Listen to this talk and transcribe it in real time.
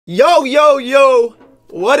Yo,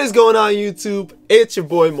 what is going on YouTube? It's your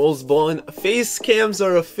boy Mosballin. Face cams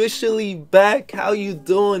are officially back. How you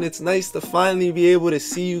doing? It's nice to finally be able to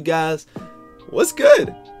see you guys. What's good?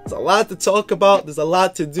 There's a lot to talk about. There's a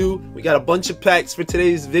lot to do. We got a bunch of packs for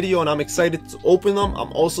today's video and I'm excited to open them.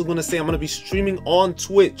 I'm also going to say I'm going to be streaming on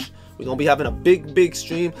Twitch. We're going to be having a big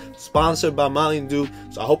stream sponsored by MyTeam.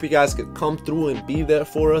 So I hope you guys could come through and be there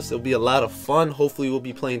for us. It'll be a lot of fun. Hopefully we'll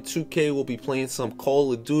be playing 2K. We'll be playing some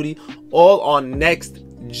Call of Duty. All on next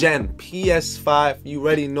gen PS5. You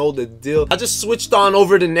already know the deal. I just switched on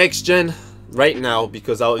over to next gen right now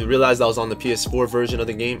because I realized I was on the PS4 version of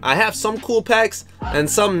the game. I have some cool packs and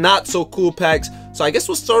some not so cool packs. So I guess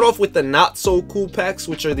we'll start off with the not so cool packs,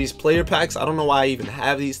 which are these player packs. I don't know why I even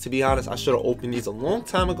have these, to be honest. I should have opened these a long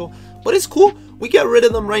time ago, but it's cool. We get rid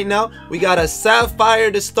of them right now. We got a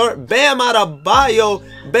Sapphire to start. Bam, out of bio.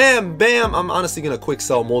 Bam. I'm honestly gonna quick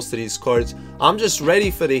sell most of these cards. I'm just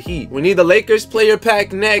ready for the heat. We need the Lakers player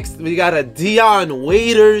pack next. We got a Dion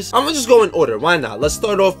Waiters. I'm gonna just go in order. Why not? Let's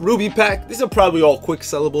start off Ruby pack. These are probably all quick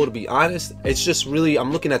sellable, to be honest. It's just really,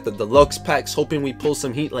 I'm looking at the deluxe packs, hoping we pull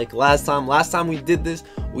some heat like last time. Last time we did this,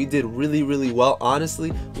 we did really well,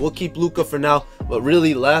 honestly. We'll keep Luka for now, but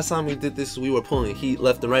really last time we did this, we were pulling heat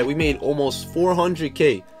left and right. We made almost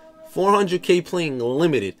 400k playing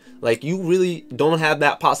limited. Like, you really don't have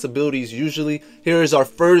that possibilities usually. Here is our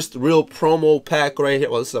first real promo pack right here.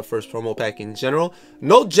 Well, this is our first promo pack in general.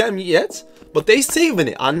 No gem yet, but they saving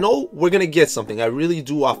it. I know we're gonna get something. I really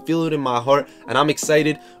do. I feel it in my heart and I'm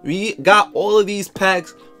excited. We got all of these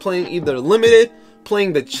packs playing either limited,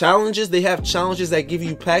 playing the challenges. They have challenges that give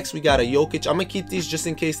you packs. We got a Jokic. I'm gonna keep these just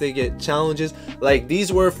in case they get challenges. Like,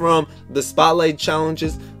 these were from the spotlight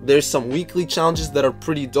challenges. There's some weekly challenges that are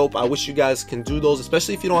pretty dope. I wish you guys can do those,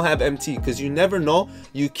 especially if you don't have MT, because you never know,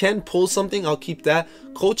 you can pull something. I'll keep that.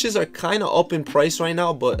 Coaches are kind of up in price right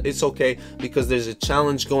now, but it's okay because there's a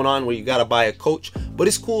challenge going on where you gotta buy a coach. But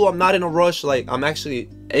it's cool. I'm not in a rush. Like, I'm actually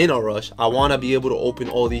in a rush. I want to be able to open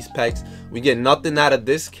all these packs. We get nothing out of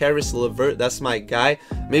this. Karis LeVert, that's my guy.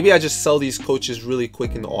 Maybe I just sell these coaches really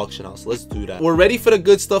quick in the auction house. Let's do that. We're ready for the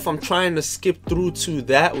good stuff. I'm trying to skip through to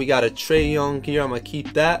that. We got a Trae Young here. I'm gonna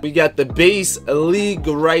keep that. We got the base league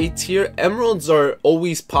right here. Emeralds are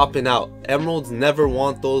always popping out. Emeralds, never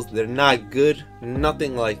want those. They're not good.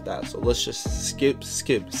 Nothing like that. So let's just skip.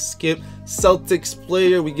 Celtics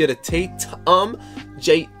player, we get a Tatum.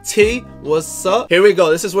 JT, what's up? Here we go.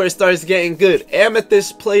 This is where it starts getting good.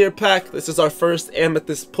 Amethyst player pack. This is our first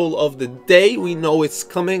amethyst pull of the day. We know it's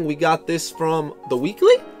coming. We got this from the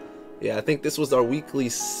weekly. Yeah, I think this was our weekly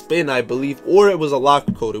spin, I believe, or it was a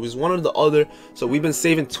locker code. It was one or the other. So we've been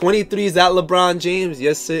saving 23s at LeBron James.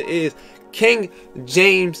 Yes, it is. King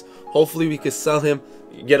James. Hopefully we could sell him,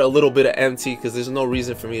 get a little bit of empty, because there's no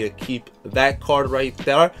reason for me to keep that card right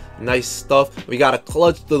there. Nice stuff. We got a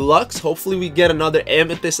clutch deluxe. Hopefully we get another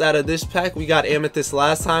amethyst out of this pack. We got amethyst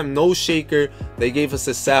last time. No shaker. They gave us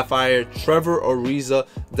a sapphire. Trevor Ariza.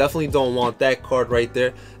 Definitely don't want that card right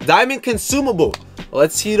there. Diamond consumable.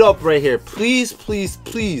 Let's heat up right here. Please.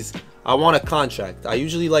 I want a contract. I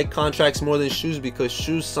usually like contracts more than shoes because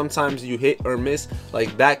shoes sometimes you hit or miss.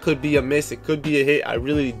 Like, that could be a miss, it could be a hit. I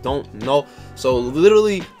really don't know. So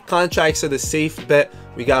literally contracts are the safe bet.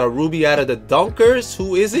 We got a Ruby out of the Dunkers.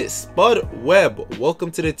 Who is it? Spud Webb. Welcome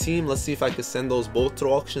to the team. Let's see if I could send those both through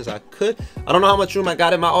auctions. I could. I don't know how much room I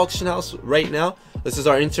got in my auction house right now. This is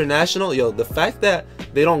our international. Yo, the fact that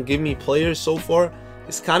they don't give me players so far,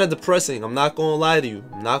 it's kind of depressing. I'm not gonna lie to you.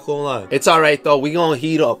 I'm not gonna lie. It's alright though. We gonna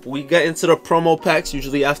heat up. We get into the promo packs.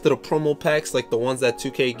 Usually after the promo packs, like the ones that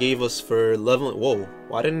 2K gave us for leveling. Whoa,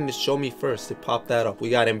 why didn't it show me first? It popped that up. We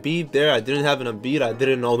got Embiid there. I didn't have an Embiid. I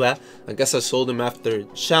didn't know that. I guess I sold him after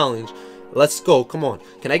challenge. Let's go. Come on.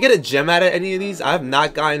 Can I get a gem out of any of these? I have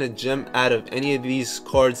not gotten a gem out of any of these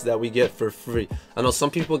cards that we get for free. I know some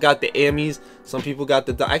people got the Amis. Some people got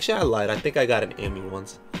the... Actually, I lied. I think I got an Ami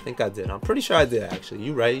once. I think I did. I'm pretty sure I did, actually.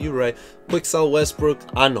 You right. Quick sell Westbrook.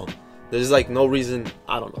 I know. There's like no reason.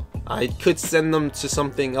 I don't know. I could send them to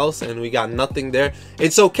something else and we got nothing there.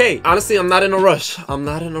 It's okay. Honestly, I'm not in a rush.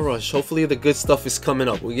 Hopefully the good stuff is coming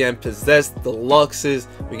up. We getting possessed, deluxes.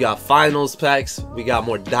 We got finals packs. We got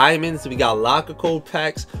more diamonds. We got locker code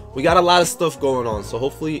packs. We got a lot of stuff going on. So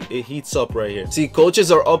hopefully it heats up right here. See,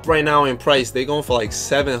 coaches are up right now in price. They going for like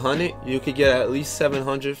 700. You could get at least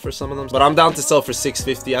 700 for some of them. But I'm down to sell for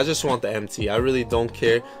 650. I just want the MT. I really don't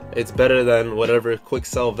care. It's better than whatever quick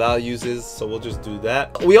sell values is, so we'll just do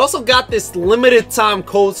that. We also got this limited time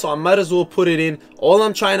code, so I might as well put it in. All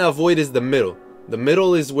I'm trying to avoid is the middle. The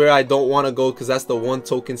middle is where I don't want to go because that's the 1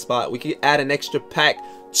 token spot. We can add an extra pack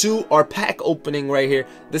to our pack opening right here.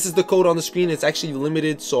 This is the code on the screen. It's actually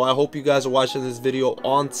limited, so I hope you guys are watching this video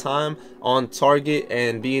on time, on target,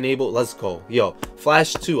 and being able. Let's go. Yo,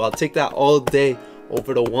 flash 2. I'll take that all day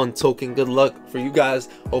over the 1 token. Good luck for you guys.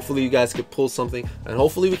 Hopefully you guys could pull something, and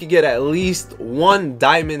hopefully we could get at least 1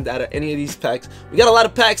 diamond out of any of these packs. We got a lot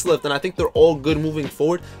of packs left, and I think they're all good moving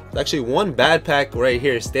forward. There's actually 1 bad pack right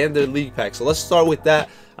here, standard league pack, so let's start with that.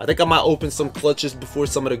 I think I might open some clutches before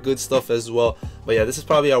some of the good stuff as well. But yeah, this is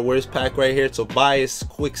probably our worst pack right here. So bias,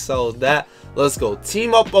 quick sell that. Let's go.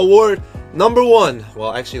 Team up award number 1.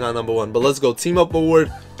 Well, actually not number 1, but let's go. Team up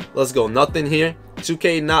award. Let's go. Nothing here.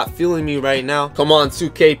 2K not feeling me right now. Come on,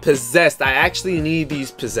 2K. Possessed. I actually need these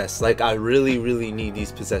possessed. Like, I really need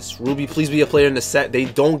these possessed. Ruby, please be a player in the set. They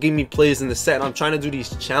don't give me players in the set. I'm trying to do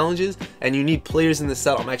these challenges, and you need players in the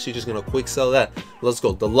set. I'm actually just going to quick sell that. Let's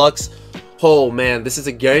go. Deluxe. Oh man, this is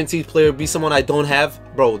a guaranteed player. Be someone I don't have.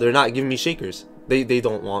 Bro, they're not giving me shakers. They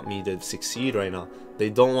don't want me to succeed right now. They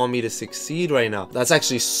don't want me to succeed right now. That's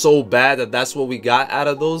actually so bad that that's what we got out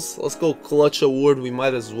of those. Let's go clutch award. We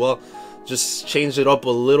might as well just change it up a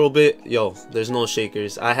little bit. Yo, there's no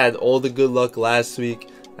shakers. I had all the good luck last week,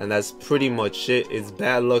 and that's pretty much it. It's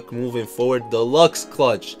bad luck moving forward. Deluxe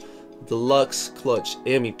clutch. Deluxe clutch.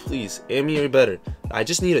 Amy, please. Amy or better. I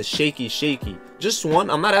just need a shaky. Just 1.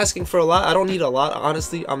 I'm not asking for a lot. I don't need a lot,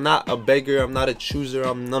 honestly. I'm not a beggar. I'm not a chooser.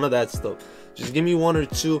 I'm none of that stuff. Just give me 1 or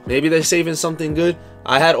 2. Maybe they're saving something good.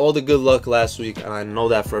 I had all the good luck last week, and I know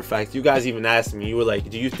that for a fact. You guys even asked me. You were like,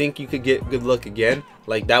 do you think you could get good luck again?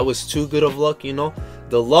 Like, that was too good of luck, you know?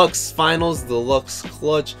 Deluxe finals, deluxe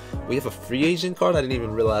clutch. We have a free agent card. I didn't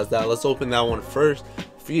even realize that. Let's open that one first.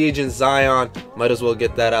 Free agent Zion, might as well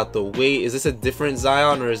get that out the way. Is this a different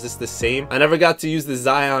Zion or is this the same? I never got to use the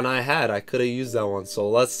Zion I had. I could have used that one, so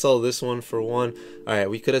let's sell this one for 1. All right,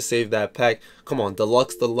 we could have saved that pack. Come on,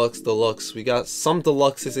 deluxe. We got some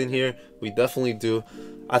deluxes in here. We definitely do.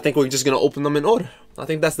 I think we're just gonna open them in order. I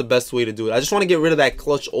think that's the best way to do it. I just want to get rid of that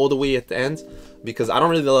clutch all the way at the end because I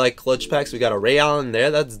don't really like clutch packs. We got a Ray Allen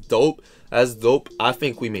there. That's dope. That's dope. I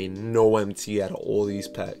think we made no MT out of all these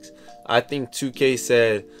packs. I think 2K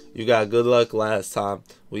said you got good luck last time.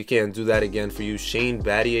 We can't do that again for you. Shane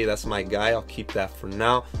Battier, that's my guy. I'll keep that for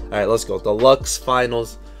now. All right, let's go. Deluxe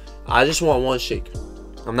finals. I just want 1 shaker.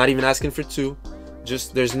 I'm not even asking for 2.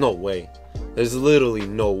 Just, there's no way. There's literally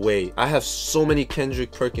no way. I have so many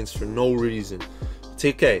Kendrick Perkins for no reason.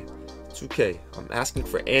 2K, I'm asking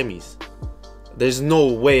for Amis. There's no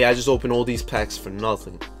way I just open all these packs for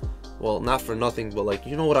nothing. Well, not for nothing, but like,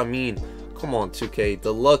 you know what I mean. Come on, 2K.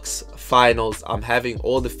 Deluxe finals. I'm having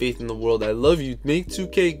all the faith in the world. I love you. Make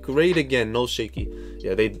 2K great again. No shaky.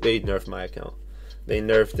 Yeah, they nerfed my account. They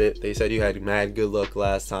nerfed it. They said you had mad good luck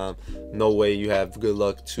last time. No way you have good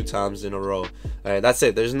luck 2 times in a row. All right, that's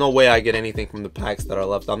it. There's no way I get anything from the packs that are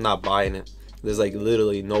left. I'm not buying it. There's like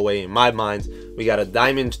literally no way in my mind. We got a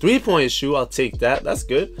diamond 3-point shoe. I'll take that. That's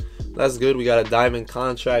good. That's good. We got a diamond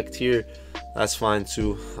contract here. That's fine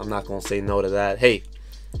too. I'm not going to say no to that. Hey.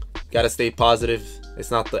 Gotta stay positive.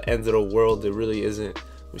 It's not the end of the world. It really isn't.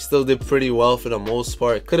 We still did pretty well for the most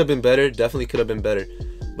part. Could have been better. Definitely could have been better.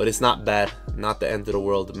 But it's not bad. Not the end of the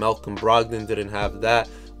world. Malcolm Brogdon didn't have that.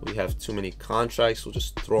 We have too many contracts. We'll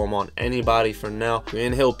just throw them on anybody for now.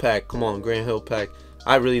 Grand Hill pack. Come on, Grand Hill pack.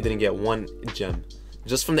 I really didn't get 1 gem.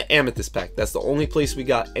 Just from the amethyst pack. That's the only place we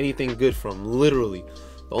got anything good from. Literally.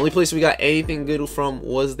 The only place we got anything good from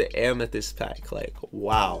was the amethyst pack. Like,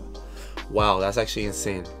 wow. Wow, that's actually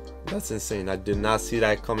insane. That's insane. I did not see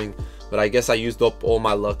that coming, but I guess I used up all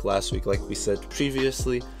my luck last week like we said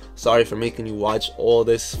previously. Sorry for making you watch all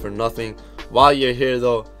this for nothing. While you're here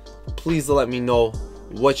though, please let me know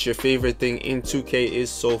what your favorite thing in 2K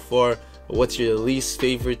is so far. What's your least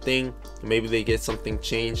favorite thing? Maybe they get something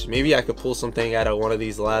changed. Maybe I could pull something out of one of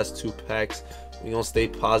these last 2 packs. We're gonna stay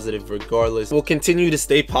positive regardless. We'll continue to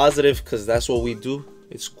stay positive because that's what we do.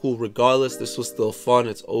 It's cool regardless. This was still fun.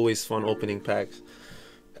 It's always fun opening packs.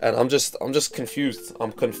 And I'm just confused.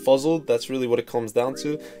 I'm confuzzled. That's really what it comes down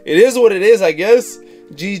to. It is what it is, I guess.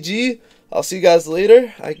 GG. I'll see you guys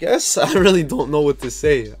later, I guess. I really don't know what to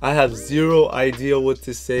say. I have 0 idea what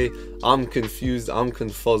to say. I'm confused. I'm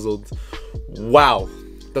confuzzled. Wow.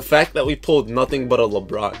 The fact that we pulled nothing but a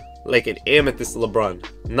LeBron. Like an amethyst LeBron.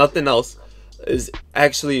 Nothing else. Is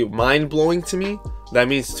actually mind-blowing to me. That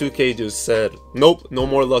means 2K just said, nope, no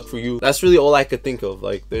more luck for you. That's really all I could think of.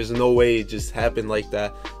 Like, there's no way it just happened like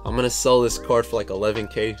that. I'm gonna sell this card for like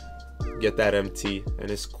 11K. get that MT,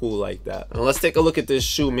 and it's cool like that. And let's take a look at this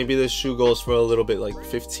shoe. Maybe this shoe goes for a little bit, like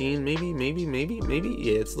 15, maybe.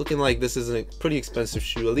 Yeah, it's looking like this is a pretty expensive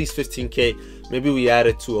shoe, at least 15k. Maybe we add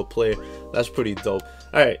it to a player. That's pretty dope.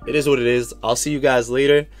 All right, it is what it is. I'll see you guys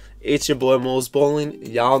later. It's your boy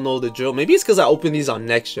Mosballin. Y'all know the drill. Maybe it's because I opened these on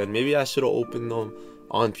next gen. Maybe I should have opened them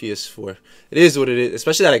on PS4. It is what it is,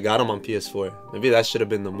 especially that I got them on PS4. Maybe that should have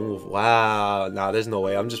been the move. Wow, nah, there's no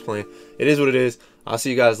way. I'm just playing. It is what it is. I'll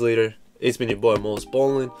see you guys later. It's been your boy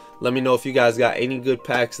Mosballin. Let me know if you guys got any good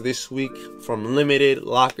packs this week from limited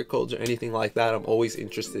locker codes or anything like that. I'm always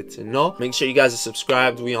interested to know. Make sure you guys are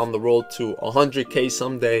subscribed. We on the road to 100k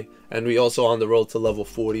someday, and we also on the road to level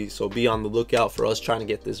 40. So be on the lookout for us trying to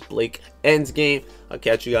get this Blake ends game. I'll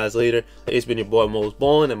catch you guys later. It's been your boy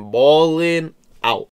Mosballin, and Ballin out.